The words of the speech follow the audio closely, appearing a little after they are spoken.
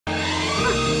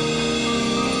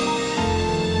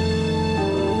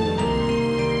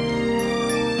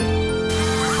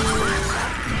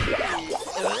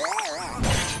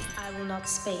not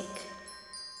speak.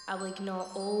 I will ignore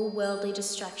all worldly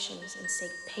distractions and seek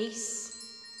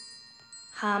peace,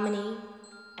 harmony,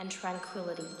 and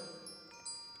tranquility.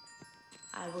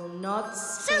 I will not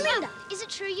speak. So, Linda, is it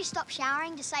true you stopped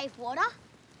showering to save water?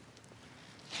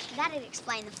 That'd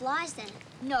explain the flies, then.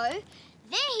 No,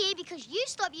 they're here because you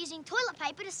stopped using toilet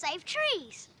paper to save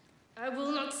trees. I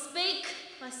will not speak.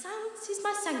 My silence is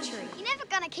my sanctuary. You're never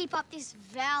gonna keep up this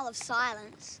vow of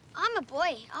silence. I'm a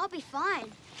boy. I'll be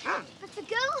fine. But for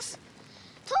girls,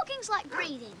 talking's like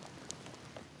breathing.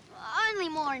 Only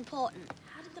more important.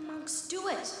 How did the monks do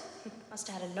it? Must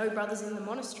have had no brothers in the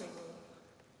monastery.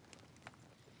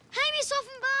 Hey, Miss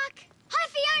Offenbach. Hi,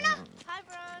 Fiona. Hi,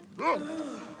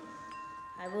 Bron.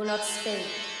 I will not speak.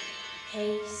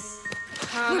 Peace.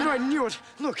 Look, I knew it.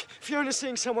 Look, Fiona's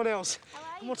seeing someone else.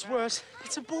 And what's worse,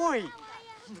 it's a boy.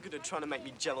 Look at her trying to make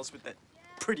me jealous with that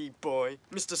pretty boy,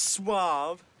 Mr.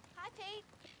 Suave. Hi, Pete.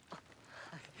 I'll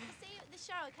see you at the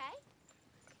show, okay?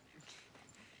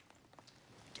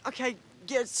 Okay,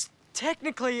 yes,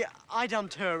 technically I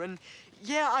dumped her, and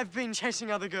yeah, I've been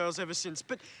chasing other girls ever since,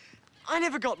 but I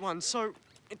never got one, so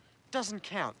it doesn't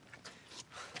count.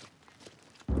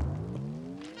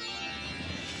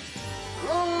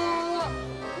 Roll up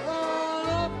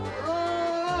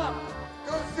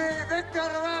to see Victor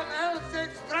Van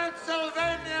Helsing's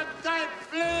Transylvanian type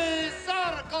flea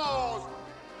circus,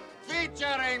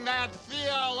 featuring that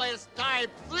fearless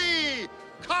type flea,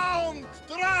 Count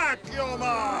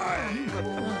Dracula.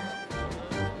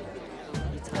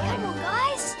 Come on,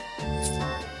 guys.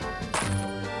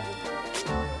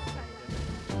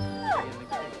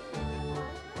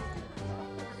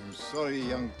 I'm sorry,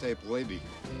 young type lady.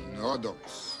 No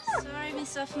dogs. Sorry,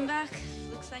 Miss Offenbach.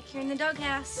 Looks like you're in the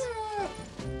doghouse.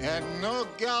 And no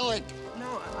garlic.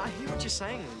 No, I hear what you're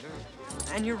saying, Linda.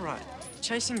 And you're right.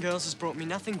 Chasing girls has brought me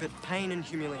nothing but pain and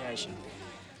humiliation.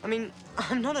 I mean,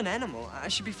 I'm not an animal. I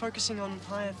should be focusing on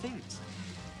higher things.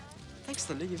 Thanks,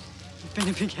 Linda. You've been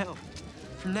a big help.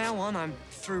 From now on, I'm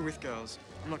through with girls.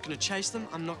 I'm not going to chase them.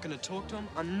 I'm not going to talk to them.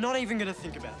 I'm not even going to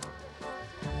think about them.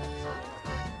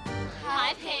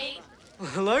 Hi, Pete. Well,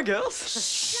 hello, girls.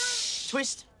 Shh!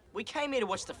 Twist, we came here to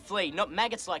watch the flea, not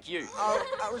maggots like you.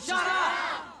 Shut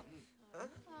up!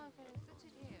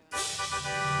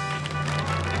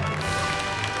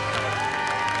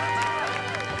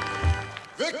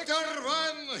 Victor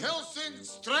Van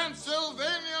Helsing's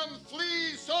Transylvanian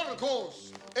Flea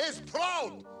Circus is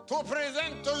proud to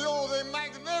present to you the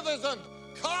magnificent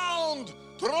Count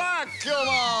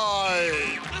Dracula.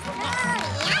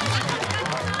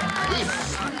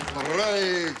 This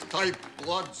brave type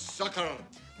bloodsucker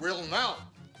will now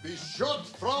be shot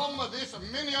from this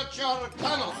miniature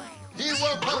cannon. He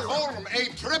will perform a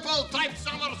triple type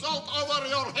somersault over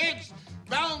your heads,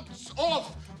 bounce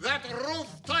off that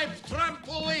roof-type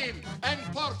trampoline, and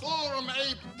perform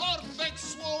a perfect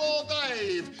swallow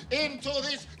dive into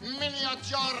this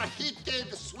miniature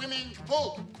heated swimming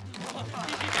pool.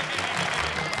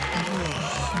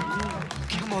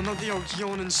 Come on, not the old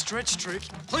yawn and stretch trick.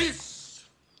 Please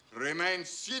remain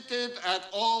seated at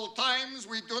all times.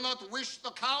 We do not wish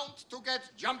the Count to get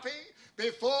jumpy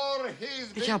before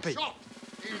he's been can't be. shot.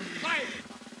 In 5,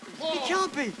 4, He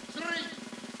can't be. 3,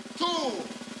 2,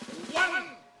 1.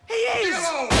 He is!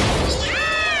 Zero.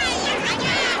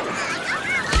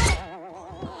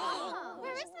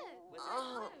 Where is it?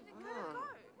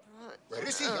 Where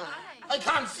is he? I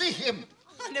can't see him.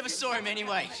 I never saw him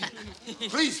anyway.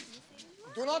 Please,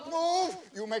 do not move.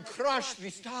 You may crush the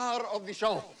star of the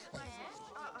show.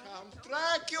 Count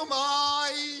Dracula.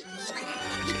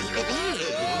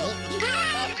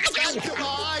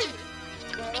 Dracula.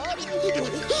 Where are you?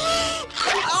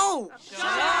 Oh! Shut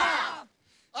up!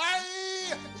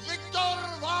 I, Victor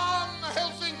Van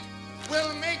Helsing,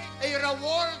 will make a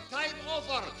reward-type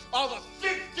offer of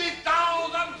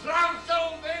 50,000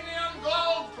 Transylvanian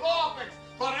gold clopics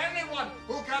for anyone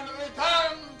who can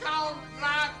return Count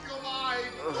Dracula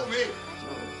to me.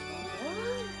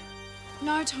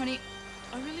 No, Tony,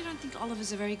 I really don't think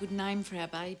Oliver's a very good name for our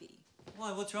baby.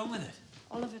 Why, what's wrong with it?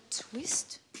 Oliver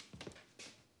Twist?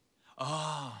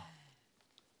 Oh.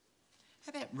 How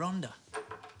about Rhonda?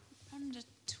 Rhonda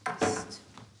Twist.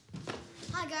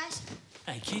 Hi, guys.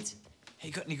 Hey, kids. Hey,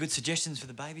 you got any good suggestions for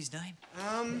the baby's name?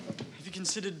 Have you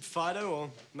considered Fido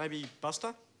or maybe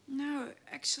Buster? No,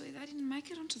 actually, they didn't make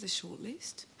it onto the short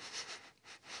list.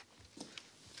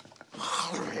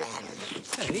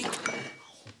 Hey.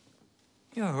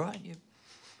 You all right? Your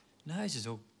nose is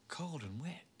all cold and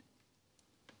wet.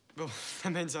 Well,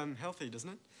 that means I'm healthy, doesn't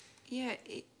it? Yeah,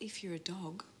 if you're a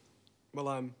dog. Well,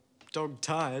 I'm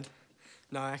dog-tired.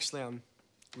 No, actually, I'm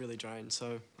really drained,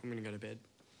 so I'm gonna go to bed.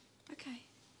 Okay.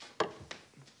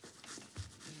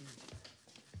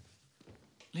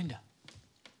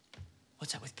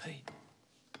 What's up with Pete?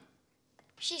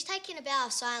 She's taking a vow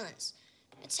of silence.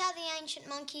 It's how the ancient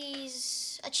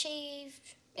monkeys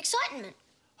achieved excitement.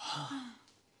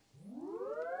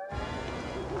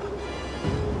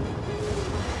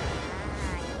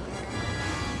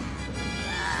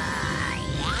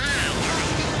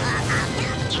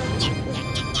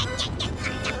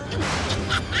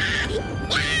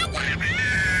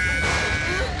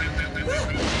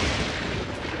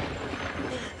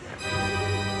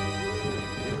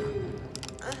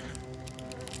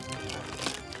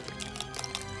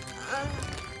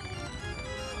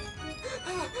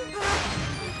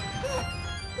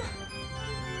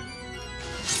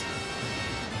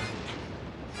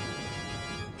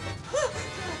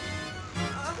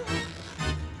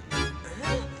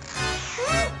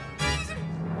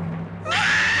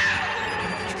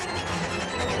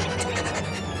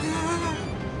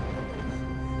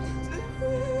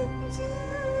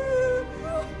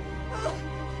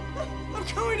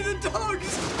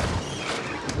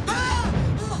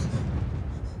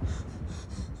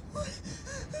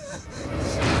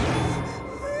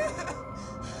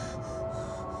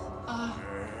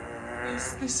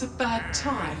 Is this a bad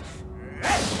time?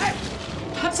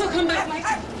 Perhaps I'll come back later.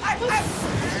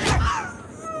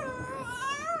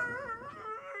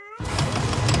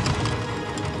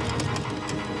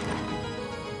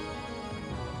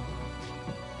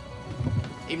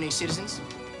 Evening, citizens.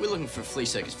 We're looking for a flea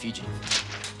circus fugitive.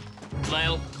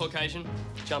 Male, Caucasian,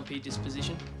 jumpy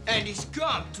disposition. And he's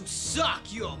come to suck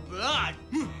your blood.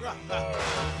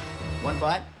 One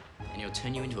bite, and he'll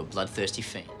turn you into a bloodthirsty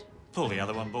fiend. Pull the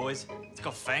other one, boys. It's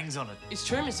got fangs on it. It's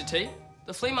true, Mr. T.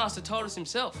 The flea master told us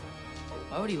himself.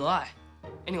 Why would he lie?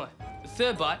 Anyway, the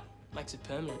third bite makes it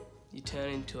permanent. You turn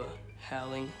into a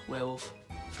howling werewolf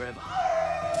forever.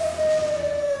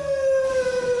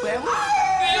 Werewolf?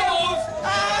 Werewolf!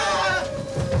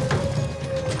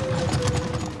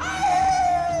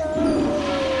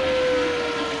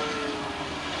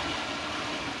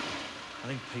 I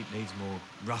think Pete needs more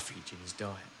roughage in his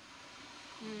diet.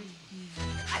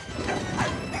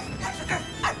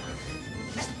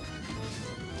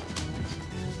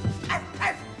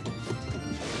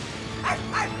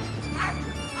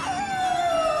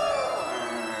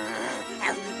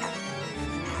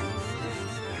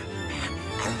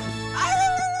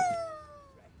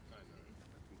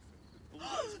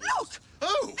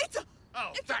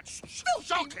 That's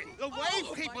shocking! The way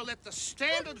people let the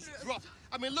standards drop.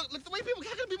 I mean, look the way people,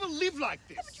 how can people live like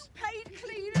this? Haven't you paid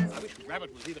cleaners? I wish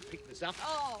Rabbit was here to pick this up.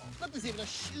 Oh. Look, there's even a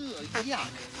shoe. Yuck.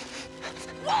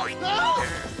 Whoa! No!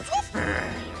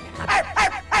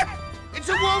 It's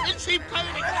a wolf in sheep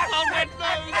clothing. Oh, red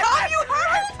nose. Are you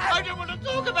hurt? I don't want to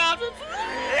talk about it.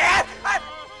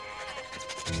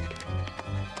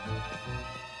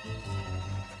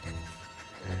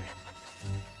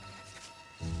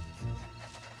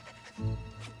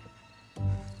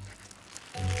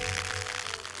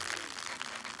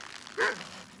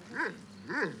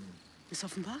 Miss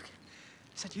Offenbach?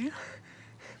 Is that you?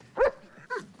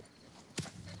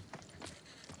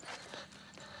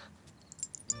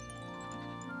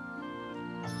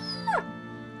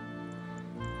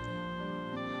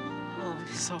 Oh,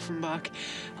 Miss Offenbach,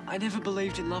 I never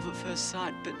believed in love at first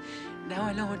sight, but now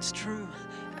I know it's true.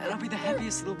 And I'll be the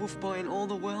happiest little wolf boy in all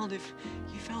the world if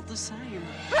you felt the same.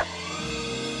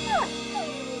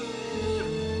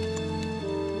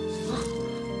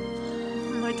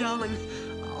 My darling,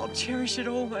 I'll cherish it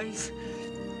always.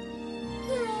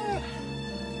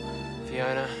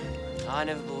 Fiona, I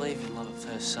never believed in love at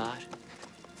first sight.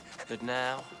 But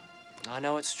now, I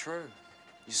know it's true.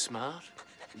 You're smart,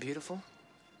 beautiful.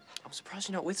 I'm surprised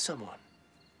you're not with someone.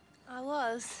 I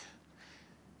was.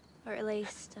 Or at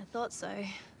least, I thought so.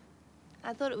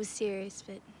 I thought it was serious,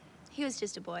 but he was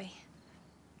just a boy.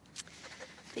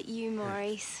 But you,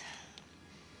 Maurice,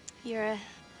 you're a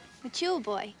mature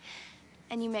boy.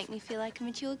 And you make me feel like a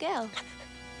mature girl.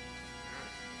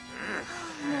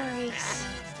 Maurice.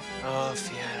 Oh,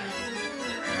 Fiona.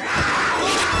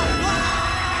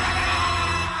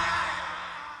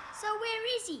 So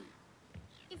where is he?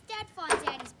 If Dad finds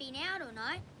out he's been out all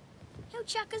night, he'll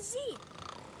chuck a zit.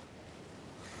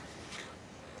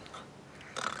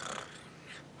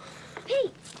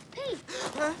 Pete! Pete!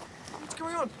 What's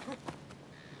going on?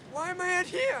 Why am I out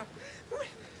here?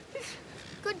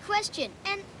 Good question.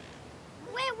 And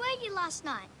where were you last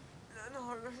night?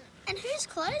 No. And whose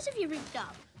clothes have you ripped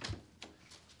up?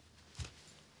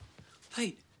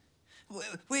 Pete,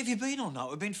 where have you been all night?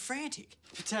 We've been frantic.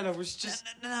 Dad, I was just...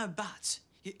 No buts.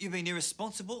 You've been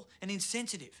irresponsible and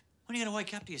insensitive. When are you going to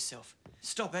wake up to yourself?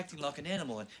 Stop acting like an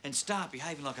animal and start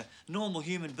behaving like a normal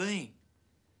human being.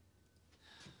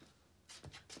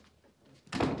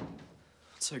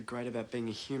 so great about being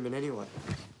a human anyway?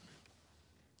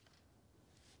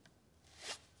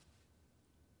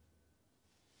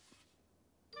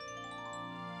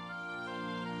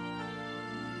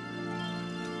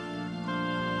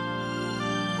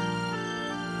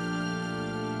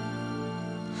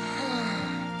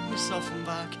 Miss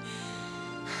Offenbach,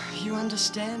 you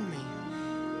understand me.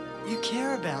 You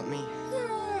care about me.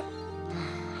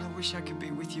 I wish I could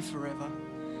be with you forever.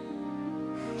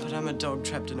 But I'm a dog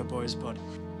trapped in a boy's body.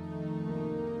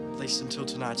 At least until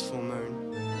tonight's full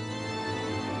moon.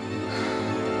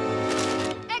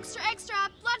 Extra, extra!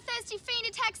 Bloodthirsty fiend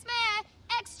attacks Mayor!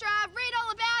 Extra! Read all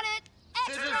about it!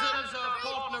 Extra! Citizens of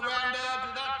Port Niranda,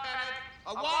 do not panic.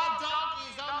 A wild dog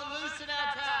is on the loose in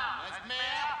our town. As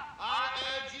mayor, I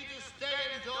urge you to stay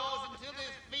indoors until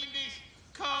this fiendish,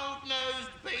 cold-nosed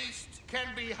beast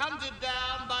can be hunted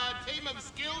down by a team of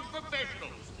skilled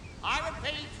professionals. I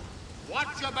repeat,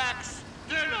 watch your backs.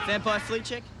 Do not... Vampire flea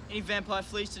check? Any vampire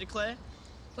fleas to declare?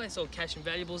 Place all cash and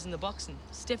valuables in the box and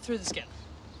step through the scanner.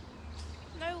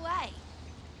 No way.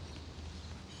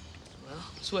 Well,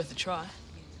 it's worth a try.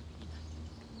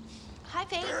 Hi,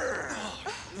 Pete.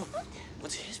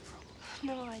 What's his problem?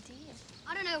 No idea.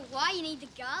 I don't know why you need the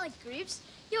garlic, Gribs.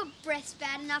 Your breath's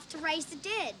bad enough to raise the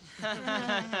dead.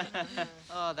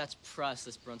 Oh, that's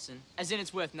priceless, Bronson. As in,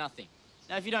 it's worth nothing.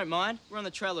 Now, if you don't mind, we're on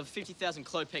the trail of 50,000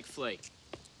 Klopek flea.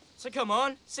 So come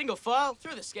on, single file,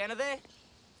 through the scanner there.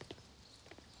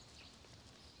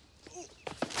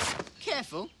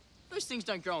 Careful. Those things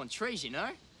don't grow on trees, you know.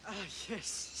 Yes.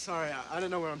 Sorry, I don't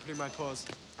know where I'm putting my paws.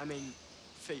 I mean,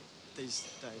 feet these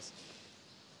days.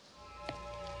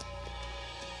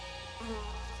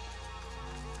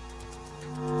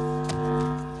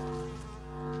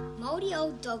 Mouldy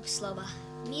old dog slobber.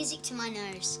 Music to my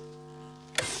nose.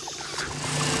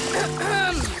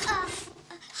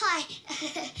 Hi.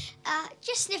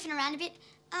 Just sniffing around a bit.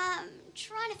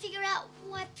 Trying to figure out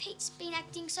why Pete's been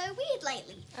acting so weird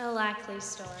lately. A likely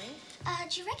story.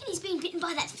 Do you reckon he's been bitten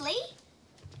by that flea?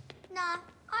 Nah,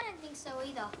 I don't think so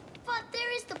either. But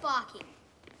there is the barking.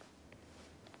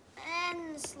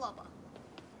 And the slobber.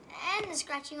 And the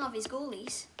scratching of his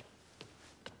ghoulies.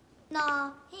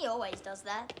 Nah, he always does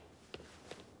that.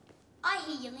 I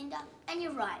hear you, Linda, and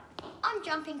you're right. I'm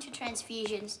jumping to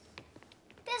transfusions.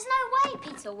 There's no way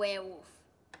Pete's a werewolf.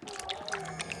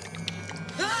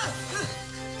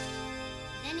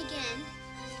 Then again...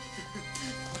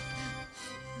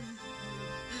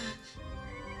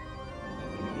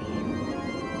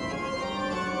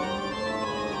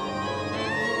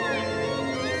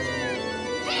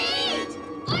 Pete!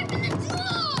 Open the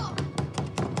door!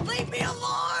 Leave me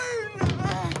alone!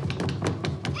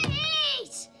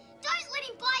 Pete! Don't let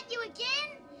him bite you again.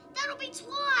 That'll be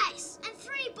twice. And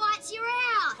 3 bites, you're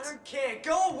out. I don't care.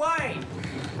 Go away!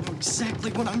 I know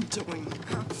exactly what I'm doing.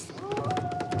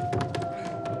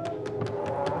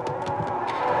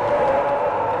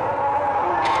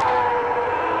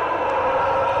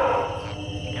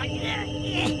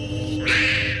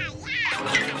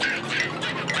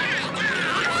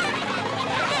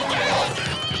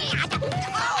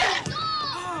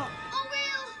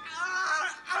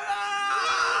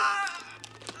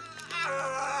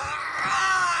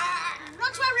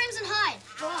 Run to our rooms and hide.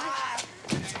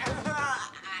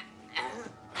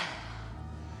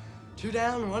 2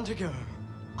 down, 1 to go.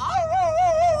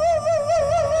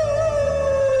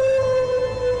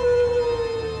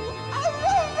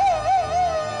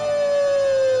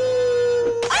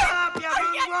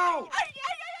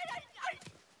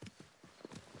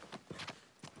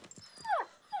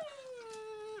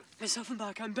 Miss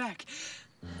Offenbach, I'm back.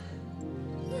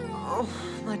 Oh,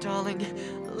 my darling,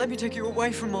 let me take you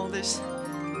away from all this.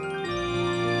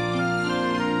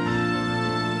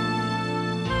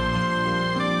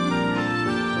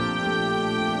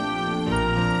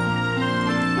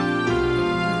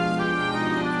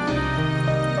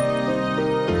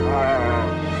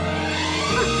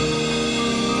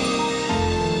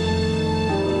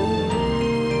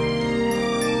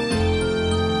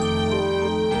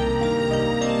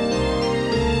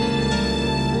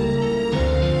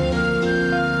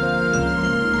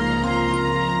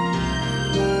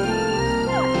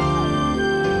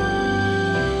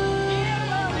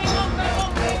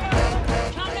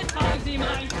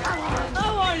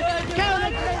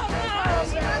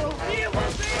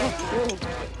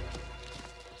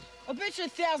 I bet you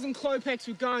 1,000 Klopeks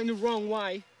were going the wrong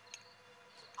way.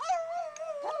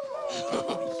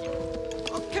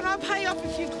 Oh, can I pay off a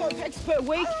few Klopeks per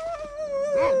week?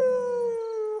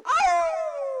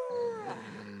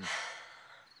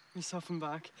 Miss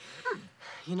Offenbach,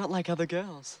 you're not like other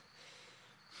girls.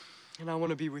 And I want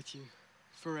to be with you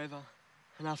forever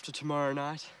And after tomorrow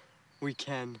night, we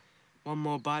can. One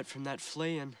more bite from that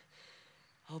flea and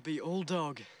I'll be all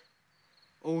dog,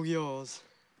 all yours,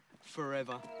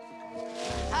 forever.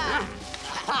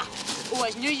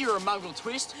 Always knew you were a mongrel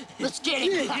twist. Let's get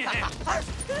him.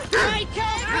 Hey,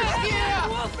 come back here!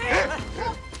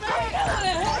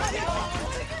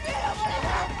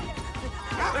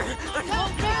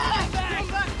 Come back!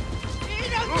 You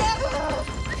don't get...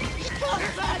 Come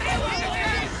back!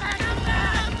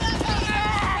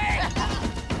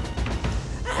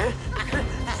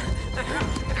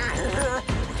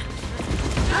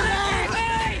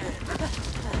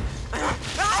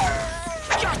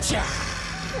 Gotcha!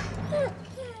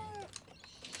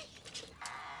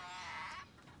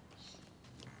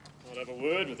 I'd have a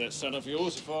word with that son of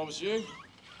yours if I was you.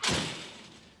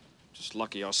 Just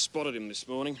lucky I spotted him this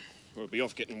morning. We'll be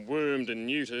off getting wormed and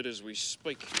neutered as we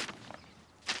speak.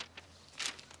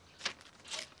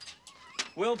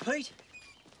 Well, Pete?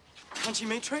 Punchy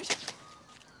meat treat?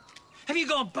 Have you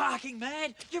gone barking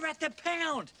mad? You're at the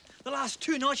pound. The last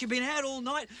 2 nights you've been out all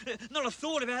night, not a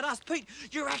thought about us. Pete,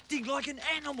 you're acting like an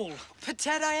animal. But,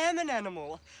 Dad, I am an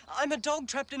animal. I'm a dog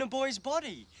trapped in a boy's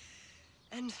body.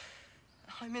 And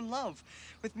I'm in love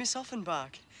with Miss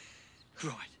Offenbach.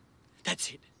 Right. That's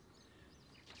it.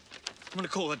 I'm gonna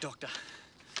call a doctor.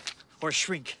 Or a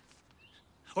shrink.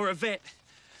 Or a vet.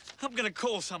 I'm gonna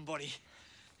call somebody.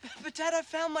 But, Dad, I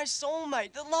found my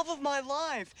soulmate, the love of my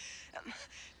life.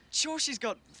 Sure, she's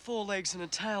got 4 legs and a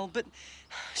tail, but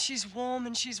she's warm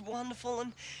and she's wonderful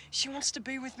and she wants to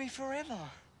be with me forever.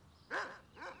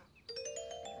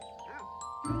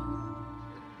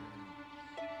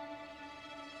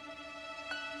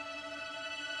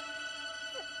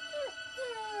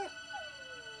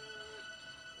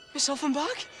 Miss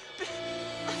Offenbach? But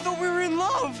I thought we were in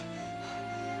love.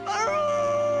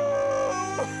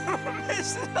 Oh,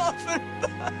 Miss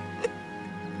Offenbach.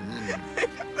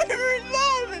 We were in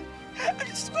love, and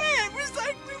I swear it was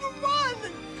like we were one.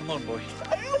 Come on, boy.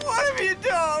 I don't want to be a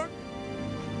dog.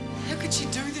 How could she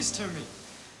do this to me?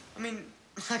 I mean,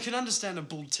 I could understand a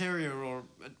bull terrier or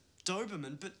a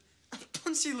Doberman, but a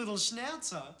punsy little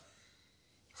schnauzer.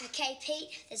 Okay,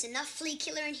 Pete, there's enough flea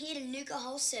killer in here to nuke a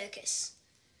whole circus.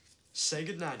 Say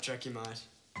goodnight, Dracumite.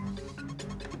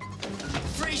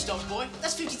 Freeze, dog boy.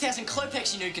 That's 50,000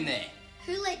 Klopex you nuking there.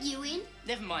 Who let you in?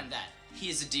 Never mind that.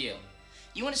 Here's the deal.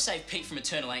 You want to save Pete from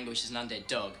eternal anguish as an undead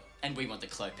dog, and we want the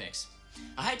Klopex.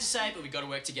 I hate to say it, but we got to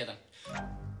work together.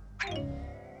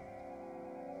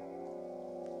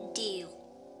 Deal.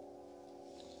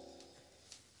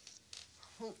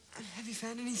 Well, have you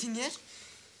found anything yet?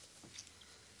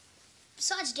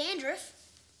 Besides dandruff?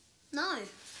 No.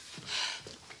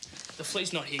 The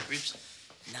flea's not here, Gibbes.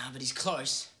 Nah, but he's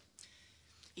close.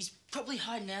 He's probably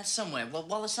hiding out somewhere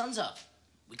while the sun's up.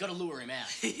 We got to lure him out.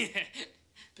 Yeah.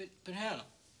 But how?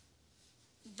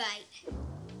 Bait.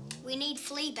 We need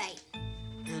flea bait.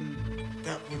 And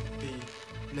that would be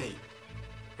me,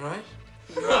 right?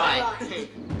 Right.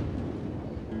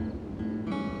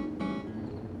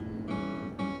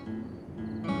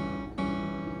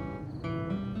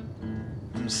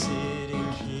 I'm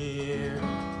sitting here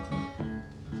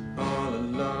all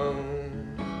alone.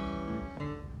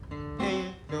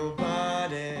 Ain't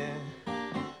nobody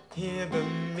here but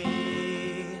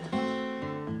me.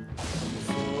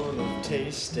 Full of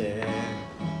tasty,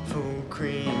 full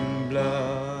cream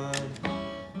blood.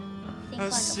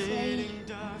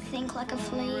 Think like a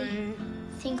flea.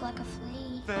 Think like a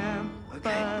flea.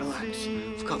 Okay, relax.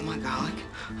 I've got my garlic.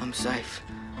 I'm safe.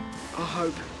 I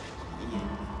hope.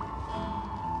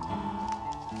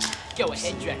 Go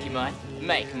ahead, Dracumite.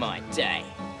 Make my day.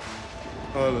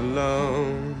 All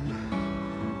alone.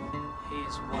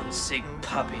 Here's one sick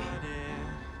puppy.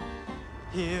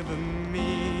 Here but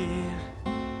me.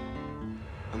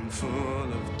 I'm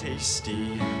full of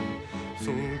tasty,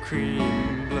 full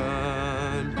cream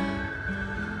blood.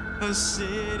 A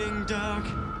sitting duck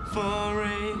for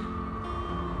a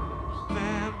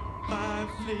vampire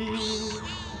flea.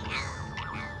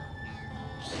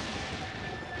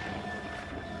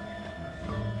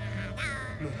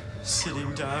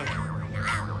 Sitting duck.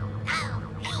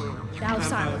 Vow of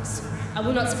silence. I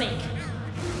will not speak.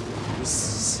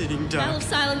 Sitting Vow duck. of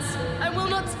silence. I will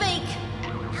not speak.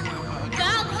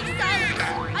 Vow of silence.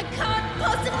 I can't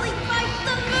possibly fight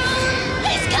the moon.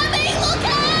 He's coming. Look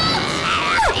out!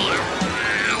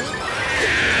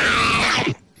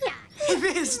 He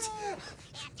missed.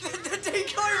 The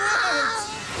decoy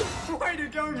worked. Way to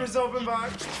go, Miss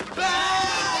Offenbach.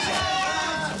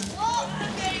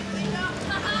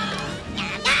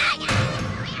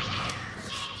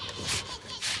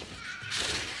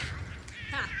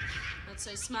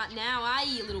 so smart now, are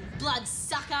you little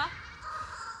blood-sucker?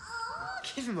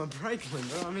 Give him a break,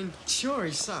 Linda. I mean, sure,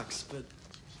 he sucks, but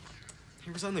he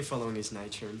was only following his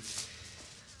nature, and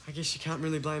I guess you can't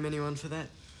really blame anyone for that,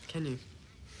 can you?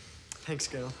 Thanks,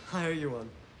 girl. I owe you one.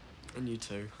 And you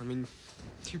too. I mean,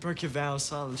 you broke your vow of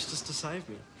silence just to save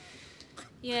me.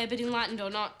 Yeah, but enlightened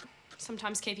or not,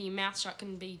 sometimes keeping your mouth shut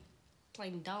can be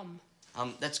plain dumb.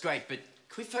 That's great, but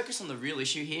can we focus on the real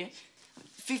issue here?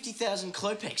 50,000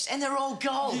 Klopex, and they're all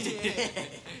gold! Yeah.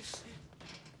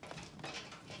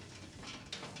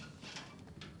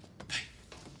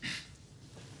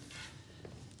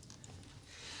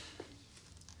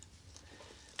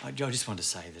 I just want to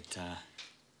say that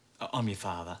I'm your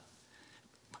father,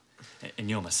 and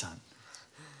you're my son.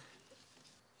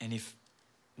 And if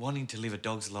wanting to live a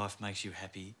dog's life makes you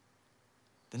happy,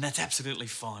 then that's absolutely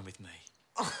fine with me.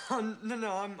 Oh,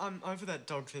 no, I'm over that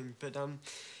dog thing, but,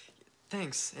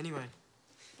 thanks, anyway.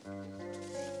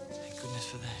 Thank goodness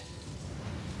for that.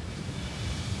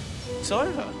 It's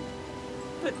over?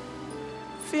 But,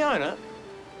 Fiona,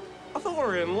 I thought we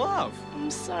were in love. I'm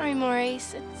sorry,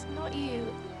 Maurice. It's not you.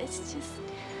 It's just...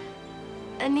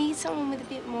 I need someone with a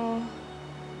bit more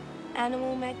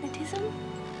animal magnetism.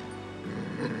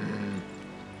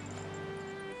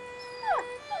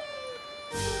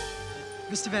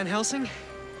 Mr. Van Helsing,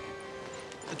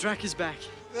 the Drac is back.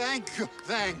 Thank you,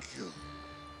 thank you.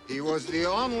 He was the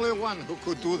only one who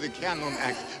could do the canon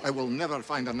act. I will never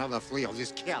find another flea of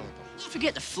this caliber.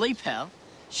 Forget the flea, pal.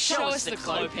 Show us the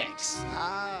Klopex.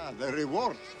 Ah, the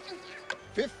reward.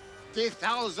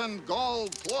 50,000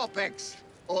 gold Klopex.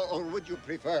 Or would you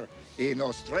prefer in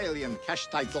Australian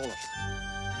cash-type dollars?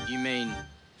 You mean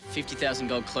 50,000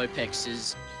 gold Klopex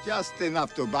is... Just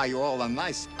enough to buy you all a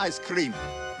nice ice cream.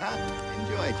 Huh?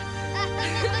 Enjoy.